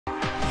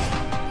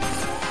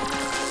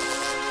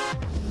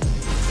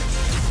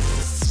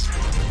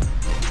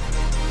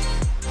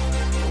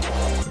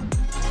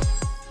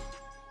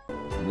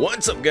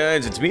What's up,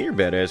 guys? It's me, your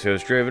badass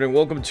host, Draven, and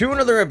welcome to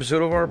another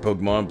episode of our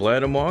Pokemon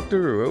Platinum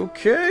walkthrough.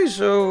 Okay,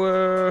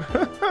 so,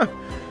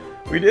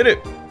 we did it.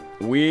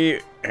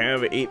 We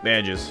have 8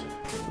 badges.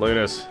 Look at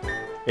this.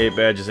 8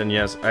 badges, and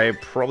yes, I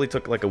probably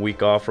took like a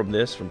week off from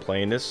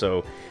playing this,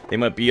 so they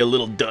might be a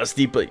little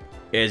dusty, but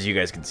as you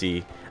guys can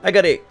see, I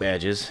got 8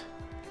 badges.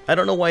 I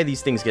don't know why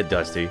these things get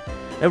dusty.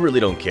 I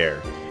really don't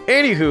care.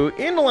 Anywho,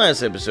 in the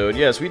last episode,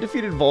 yes, we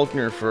defeated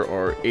Volkner for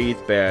our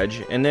 8th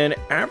badge, and then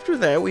after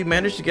that, we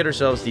managed to get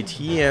ourselves the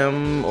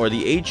TM, or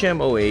the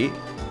HM08,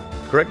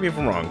 correct me if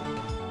I'm wrong,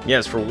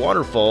 yes, for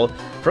Waterfall,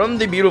 from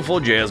the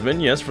beautiful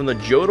Jasmine, yes, from the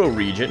Johto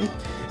region,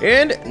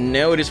 and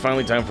now it is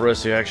finally time for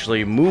us to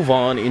actually move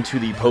on into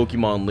the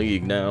Pokemon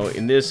League. Now,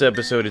 in this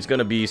episode, it's going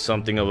to be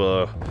something of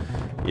a,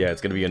 yeah,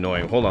 it's going to be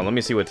annoying. Hold on, let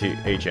me see what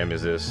HM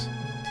is this.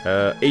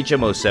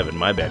 HM07,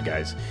 my bad,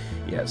 guys.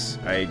 Yes,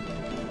 I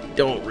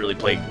don't really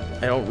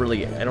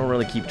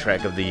keep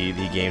track of the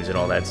games and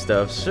all that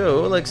stuff.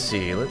 So let's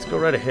see, let's go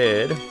right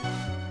ahead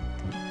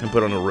and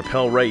put on a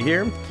repel right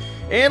here,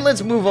 and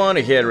let's move on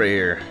ahead right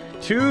here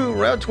to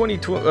Route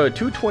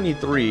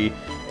 223.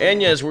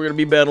 And yes, we're gonna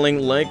be battling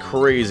like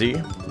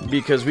crazy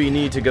because we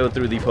need to go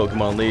through the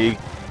Pokemon League,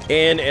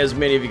 and as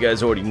many of you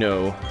guys already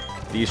know,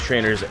 these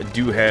trainers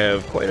do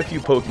have quite a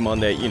few Pokemon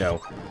that, you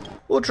know,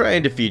 we'll try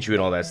and defeat you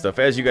and all that stuff.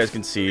 As you guys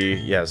can see,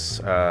 yes,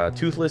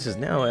 Toothless is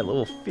now at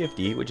level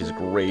 50, which is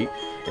great.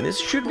 And this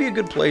should be a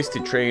good place to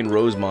train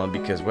Rosemond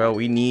because, well,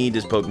 we need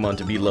this Pokemon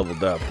to be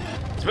leveled up.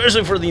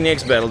 Especially for the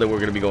next battle that we're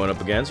going to be going up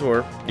against,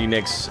 or the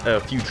next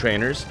few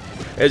trainers.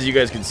 As you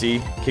guys can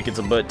see, kicking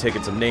some butt,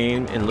 taking some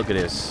name, and look at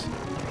this.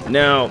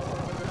 Now,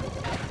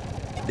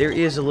 there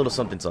is a little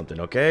something,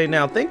 okay?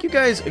 Now, thank you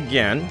guys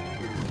again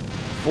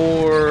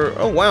for...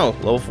 Oh, wow,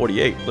 level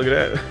 48. Look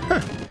at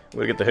that.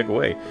 We'll get the heck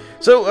away.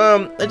 So,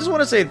 I just want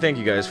to say thank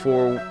you guys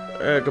for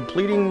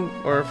completing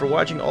or for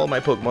watching all of my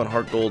Pokemon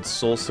Heart Gold,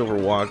 Soul Silver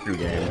walkthrough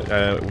game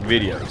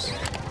videos.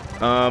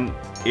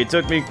 It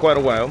took me quite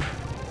a while.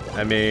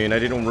 I mean, I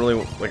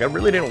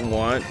really didn't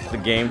want the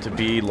game to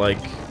be like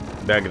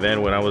back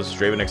then when I was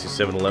Draven X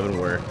 711,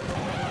 where,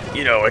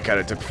 you know, I kind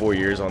of took 4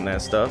 years on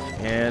that stuff,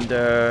 and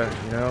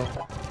you know,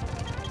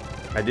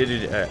 I did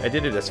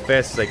it as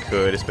fast as I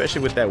could,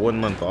 especially with that 1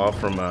 month off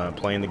from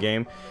playing the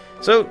game.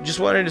 So, just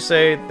wanted to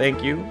say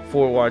thank you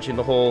for watching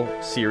the whole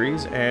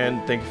series,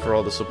 and thank you for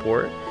all the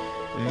support.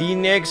 The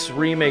next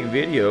remake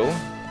video,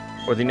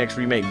 or the next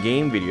remake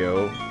game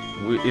video,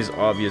 is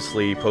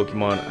obviously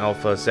Pokemon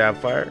Alpha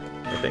Sapphire,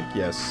 I think,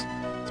 yes.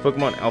 It's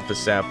Pokemon Alpha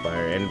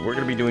Sapphire, and we're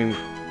going to be doing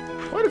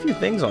quite a few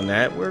things on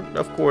that. We're,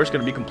 of course,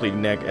 going to be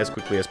completing that as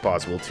quickly as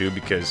possible, too,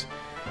 because,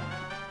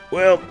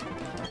 well,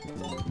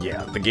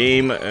 yeah, the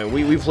game,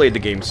 we played the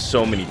game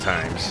so many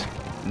times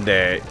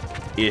that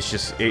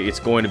it's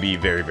going to be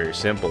very, very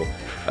simple.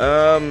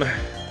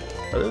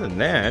 Other than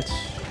that,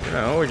 you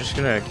know, we're just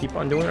gonna keep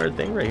on doing our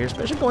thing right here,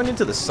 especially going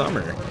into the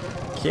summer.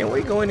 Can't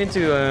wait going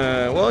into,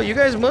 well, you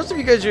guys, most of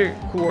you guys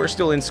who are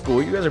still in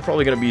school, you guys are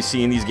probably gonna be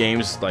seeing these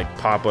games, like,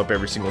 pop up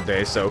every single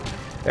day, so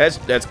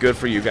that's good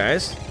for you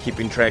guys,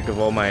 keeping track of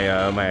all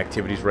my, my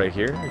activities right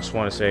here. I just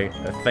want to say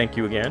thank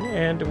you again,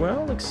 and,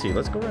 well, let's see,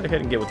 let's go right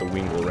ahead and get with the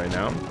Wingull right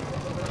now.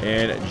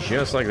 And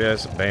just like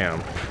this, bam.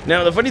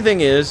 Now, the funny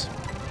thing is,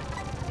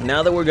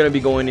 now that we're going to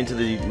be going into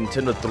the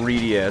Nintendo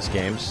 3DS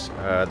games,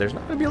 there's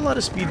not going to be a lot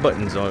of speed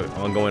buttons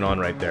going on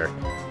right there.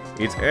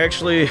 It's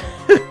actually...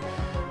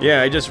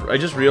 yeah, I just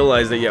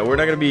realized that, yeah, we're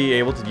not going to be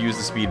able to use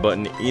the speed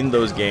button in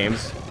those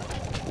games,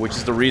 which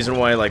is the reason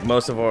why, like,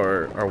 most of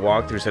our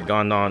walkthroughs had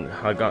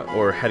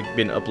had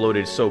been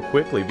uploaded so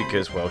quickly,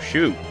 because, well,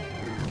 shoot.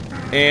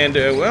 And,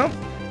 well,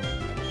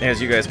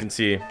 as you guys can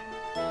see,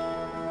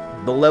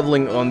 the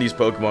leveling on these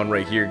Pokemon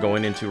right here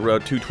going into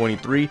Route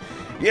 223,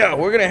 yeah,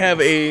 we're gonna have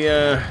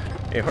a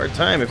hard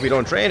time if we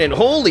don't train. And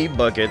holy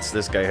buckets,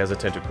 this guy has a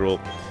Tentacruel.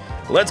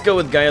 Let's go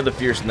with Gaia the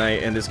Fierce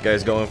Knight, and this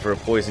guy's going for a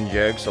Poison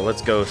Jag, so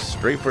let's go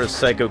straight for a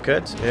Psycho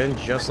Cut. And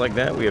just like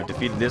that, we have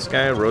defeated this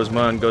guy.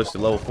 Rosemond goes to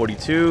level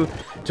 42,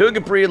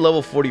 Togepi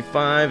level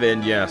 45,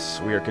 and yes,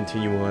 we are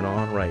continuing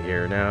on right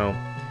here. Now,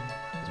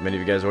 as many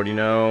of you guys already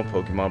know,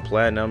 Pokemon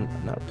Platinum,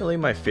 not really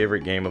my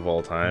favorite game of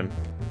all time.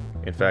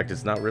 In fact,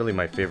 it's not really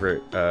my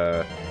favorite,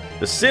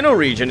 the Sinnoh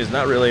region is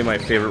not really my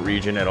favorite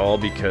region at all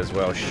because,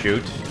 well,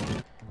 shoot.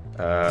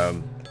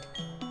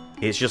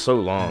 It's just so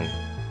long.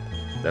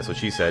 That's what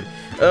she said.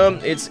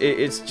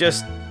 It's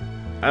just,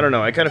 I don't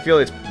know, I kind of feel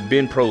it's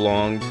been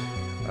prolonged,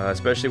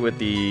 especially with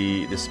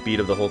the speed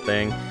of the whole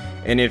thing.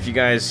 And if you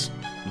guys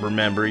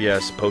remember,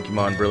 yes,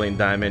 Pokemon Brilliant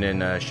Diamond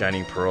and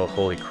Shining Pearl,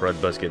 holy crud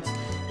buskets.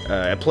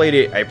 I played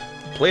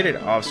it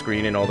off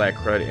screen and all that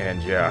crud,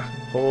 and yeah.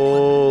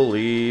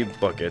 Holy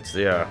buckets,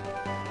 yeah.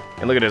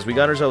 And look at this, we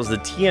got ourselves the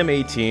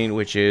TM18,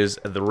 which is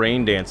the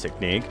Rain Dance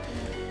technique.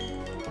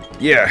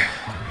 Yeah,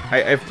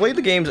 I've played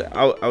the games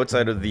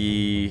outside of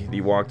the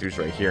walkthroughs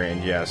right here,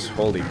 and yes,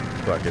 holy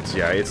buckets,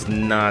 yeah, it's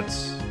not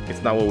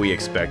what we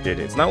expected.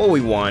 It's not what we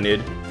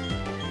wanted,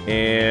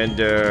 and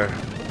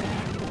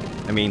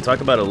I mean, talk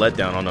about a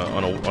letdown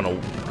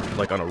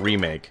on a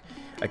remake.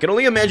 I can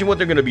only imagine what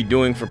they're going to be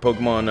doing for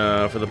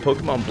Pokemon, for the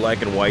Pokemon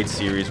Black and White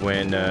series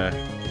when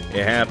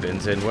it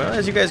happens. And, well,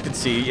 as you guys can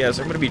see, yes,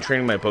 I'm going to be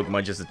training my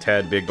Pokemon just a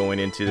tad bit going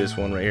into this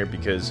one right here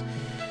because,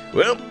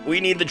 well, we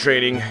need the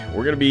training.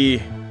 We're going to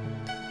be,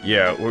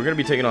 yeah, we're going to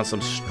be taking on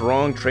some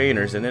strong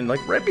trainers. And then,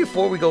 like, right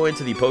before we go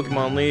into the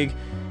Pokemon League,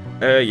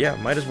 yeah,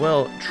 might as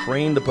well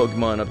train the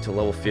Pokemon up to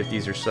level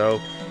 50s or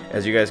so.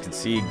 As you guys can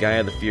see,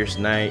 Gaia the Fierce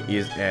Knight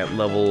is at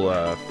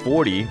level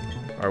 40.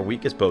 Our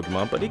weakest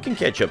Pokemon, but he can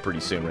catch up pretty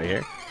soon right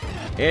here.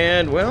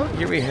 And, well,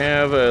 here we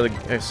have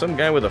some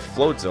guy with a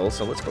Floatzel,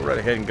 so let's go right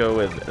ahead and go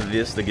with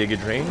this, the Giga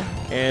Drain.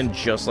 And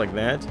just like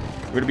that,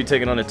 we're going to be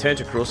taking on a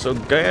Tentacruel, so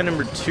Gaia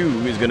number 2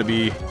 is going to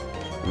be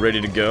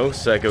ready to go.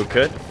 Psycho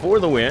Cut for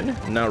the win,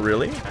 not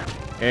really.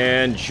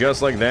 And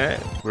just like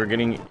that, we're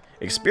getting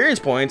experience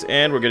points,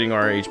 and we're getting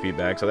our HP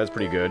back, so that's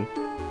pretty good.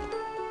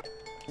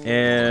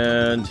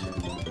 And,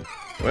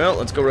 well,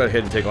 let's go right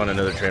ahead and take on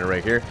another trainer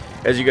right here.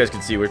 As you guys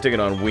can see, we're taking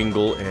on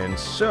Wingull, and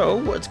so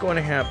what's going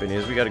to happen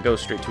is we got to go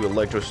straight to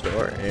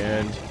Electrostar,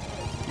 and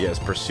yes,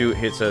 Pursuit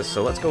hits us,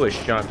 so let's go with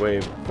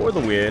Shockwave for the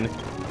win.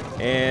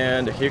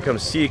 And here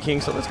comes Sea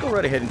King, so let's go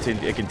right ahead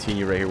and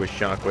continue right here with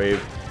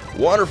Shockwave.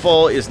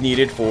 Waterfall is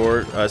needed for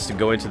us to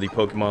go into the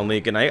Pokemon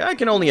League, and I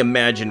can only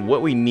imagine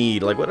what we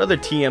need, like what other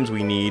TMs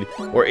we need,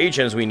 or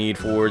HMs we need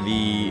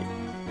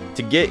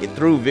to get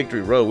through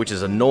Victory Road, which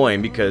is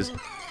annoying because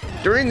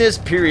during this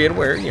period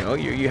where, you know,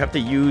 you have to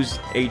use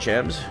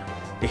HMs,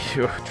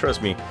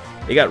 trust me,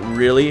 it got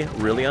really,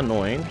 really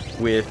annoying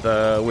with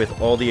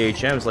all the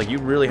HMs. Like, you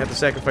really have to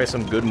sacrifice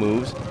some good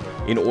moves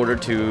in order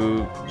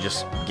to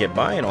just get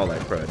by and all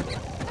that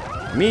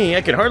crud. Me,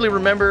 I can hardly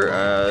remember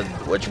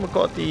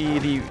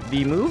whatchamacallit,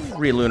 the move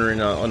Relunar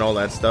and all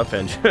that stuff,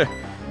 and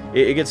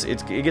it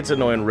gets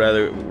annoying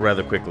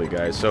rather quickly,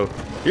 guys. So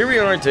here we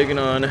are taking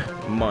on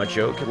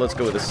Machoke. Let's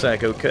go with a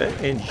Psycho Cut,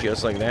 and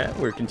just like that,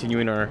 we're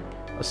continuing our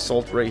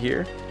assault right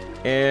here.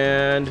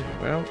 And,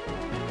 well,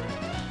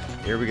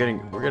 here we're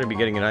gonna be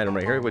getting an item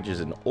right here, which is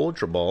an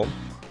Ultra Ball.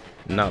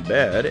 Not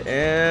bad.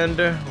 And,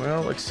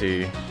 well, let's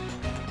see.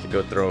 To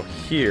go throw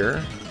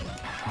here.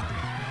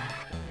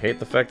 Hate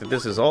the fact that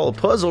this is all a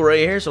puzzle right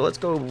here, so let's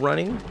go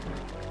running.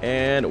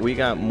 And we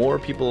got more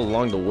people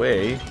along the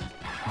way.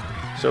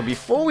 So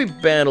before we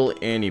battle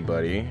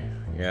anybody,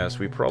 yes,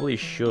 we probably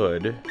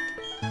should.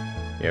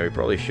 Yeah, we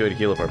probably should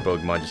heal up our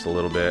Pokemon just a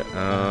little bit.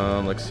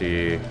 Let's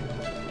see.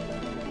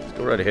 Let's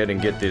go right ahead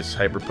and get this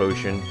Hyper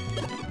Potion.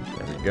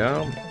 There we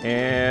go.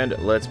 And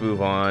let's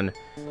move on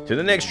to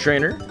the next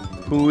trainer,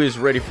 who is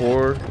ready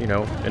for, you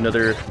know,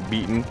 another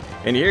beating.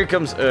 And here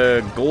comes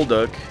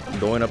Golduck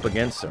going up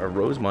against our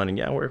Rosemon. And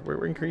yeah,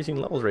 we're increasing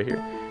levels right here.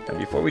 Now,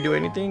 before we do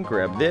anything,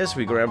 grab this.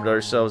 We grabbed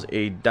ourselves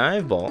a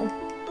Dive Ball.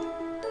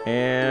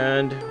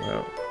 And,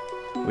 well,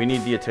 we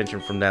need the attention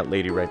from that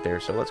lady right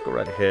there. So let's go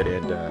right ahead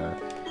and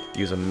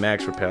use a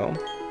Max Repel.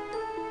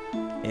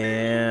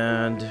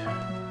 And,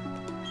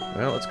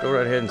 well, let's go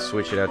right ahead and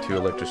switch it out to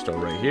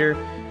Electrostar right here.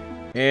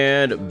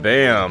 And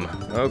bam.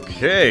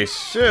 Okay,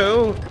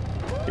 so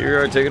here we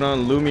are taking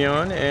on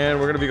Lumion, and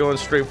we're going to be going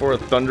straight for a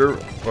Thunder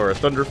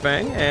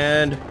Fang.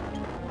 And,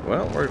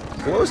 well, we're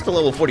close to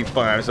level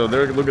 45, so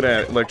they're looking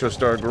at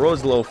Electrostar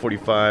grows to level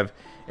 45.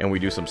 And we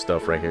do some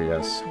stuff right here,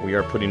 yes. We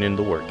are putting in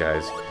the work,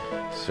 guys.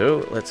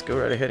 So, let's go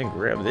right ahead and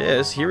grab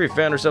this. Here we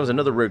found ourselves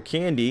another rare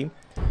candy.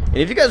 And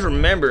if you guys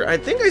remember, I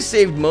think I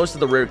saved most of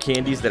the rare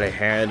candies that I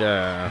had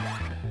a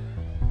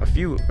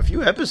few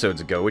episodes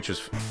ago, which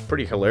was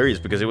pretty hilarious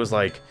because it was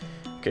like,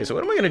 okay, so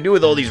what am I going to do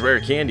with all these rare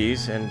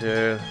candies? And,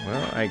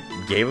 well, I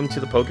gave them to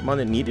the Pokemon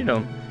that needed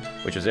them,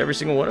 which was every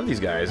single one of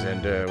these guys.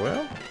 And,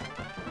 well,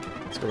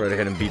 let's go right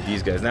ahead and beat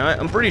these guys. Now,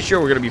 I'm pretty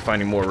sure we're going to be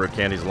finding more rare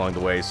candies along the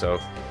way, so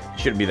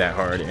shouldn't be that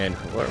hard. And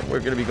we're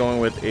going to be going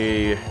with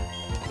a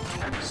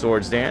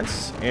Swords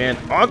Dance. And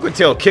Aqua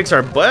Tail kicks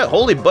our butt.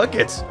 Holy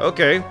buckets.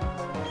 Okay.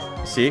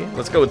 See,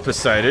 let's go with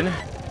Poseidon.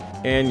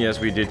 And yes,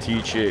 we did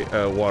teach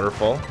a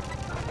Waterfall.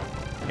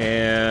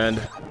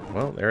 And,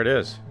 well, there it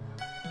is.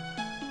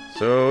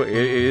 So it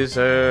is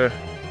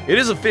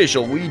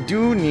official. We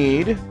do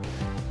need,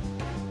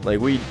 like,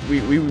 we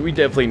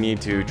definitely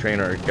need to train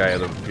our Gaia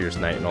the Fierce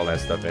Knight and all that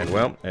stuff. And,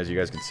 well, as you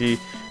guys can see,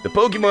 the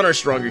Pokemon are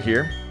stronger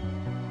here.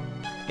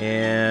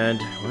 And,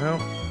 well,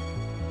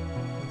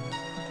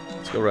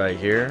 let's go right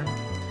here.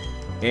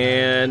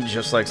 And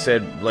just like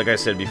I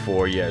said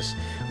before, yes,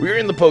 we're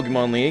in the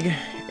Pokemon League,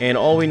 and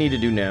all we need to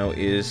do now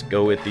is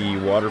go with the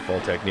Waterfall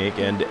technique,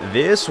 and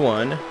this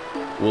one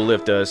will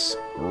lift us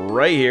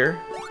right here,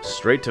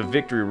 straight to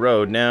Victory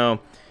Road.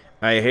 Now,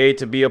 I hate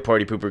to be a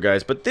party pooper,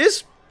 guys, but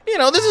this, you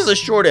know, this is a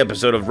short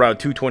episode of Route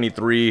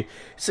 223,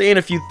 saying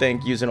a few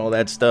thank yous and all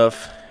that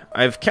stuff.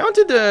 I've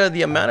counted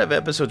the amount of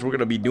episodes we're going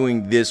to be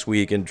doing this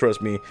week, and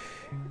trust me,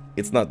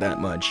 it's not that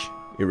much.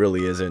 It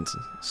really isn't.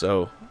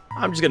 So,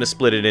 I'm just going to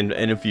split it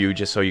in a few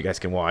just so you guys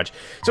can watch.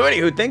 So,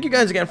 anywho, thank you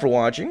guys again for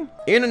watching.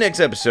 In the next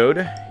episode,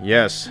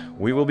 yes,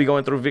 we will be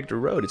going through Victory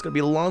Road. It's going to be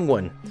a long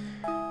one.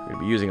 We're going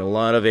to be using a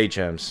lot of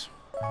HMs.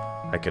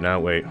 I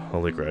cannot wait.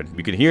 Holy crud.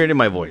 You can hear it in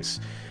my voice.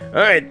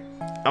 Alright,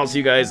 I'll see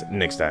you guys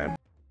next time.